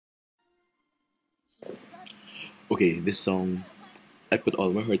Okay, this song, I put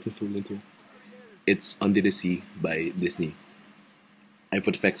all my heart and soul into it. It's Under the Sea by Disney. I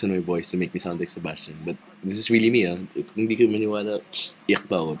put effects on my voice to make me sound like Sebastian. But this is really me, ah. Kung di ko maniwala,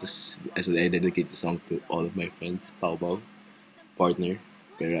 iyak pa ako. Tapos, I dedicate the song to all of my friends. Pao Pao, partner.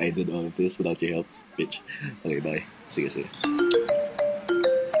 Pero I did all of this without your help, bitch. Okay, bye. Sige, sige.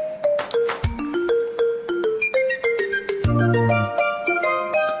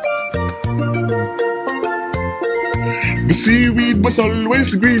 The seaweed was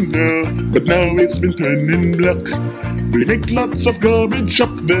always greener, but now it's been turning black. They make lots of garbage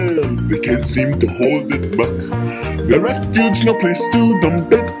up there, they can't seem to hold it back. The refuge, no place to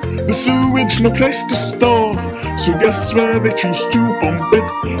dump it. The sewage, no place to store. So guess where they choose to pump it?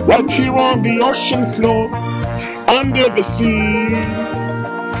 Right here on the ocean floor. Under the sea,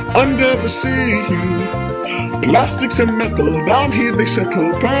 under the sea. Plastics and metal, down here they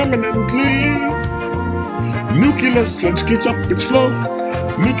settle permanently. Nuclear sludge keeps up its flow.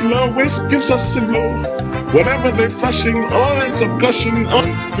 Nuclear waste gives us a glow. Whatever they're flushing, all ends up gushing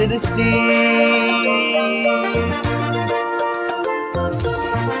Under the sea.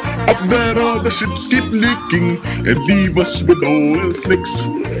 Up there all the ships keep leaking and leave us with oil slicks.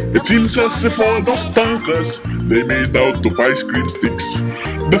 It seems as if all those tankers, they made out of ice cream sticks.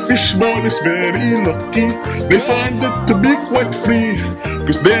 The fishbowl is very lucky, they find it to be quite free,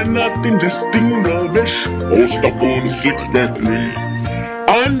 cause they're not ingesting rubbish or stuck on a six-pack tree.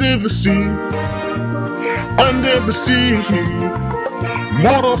 Under the sea, under the sea,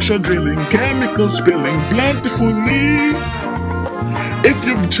 more offshore drilling, chemical spilling plentifully. If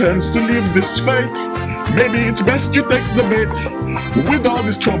you've a chance to leave this fight, maybe it's best you take the bait. With all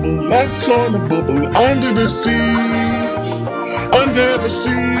this trouble, life's on a bubble under the sea, under the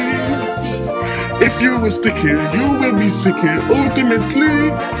sea. If you will stick here, you will be sick here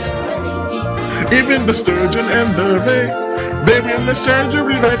ultimately. Even the sturgeon and the ray, they will the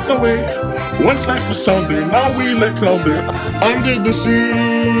surgery right away. Once life was out there, now we let out there under the sea.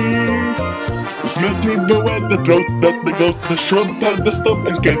 The smelt need the wet, the drought that the gout, the shrub tied the stub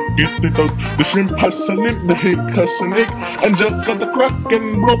and can't get it out. The shrimp has a limp, the hake has an ache, and jack got the crack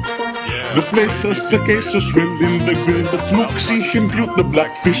and broke. The place has a case of swill in the grill. The fluke see him cute, the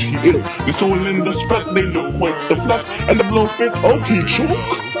blackfish he ill. The soul in the sprat, they look quite the flat, and the blowfit, oh he choke.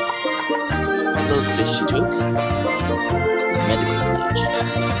 Blowfish joke? Medical stage.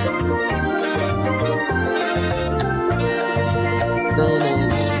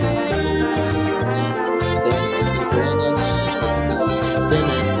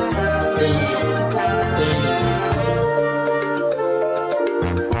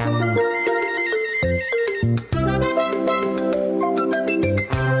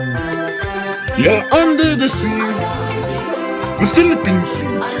 Yeah, under the sea, the Philippine Sea,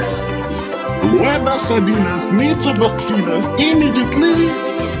 where the sardinas needs a vaccines immediately.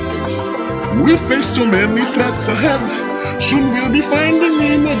 We face so many threats ahead, soon we'll be finding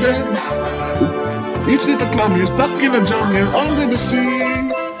Nemo dead. Each little clam here stuck in a jam here under the sea.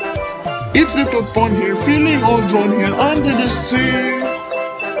 Each little pond here feeling all drawn here under the sea.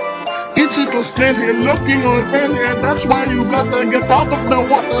 Each little snail here looking all well here. That's why you gotta get out of the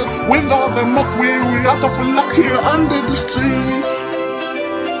water. With all the muck we out of luck here under the sea.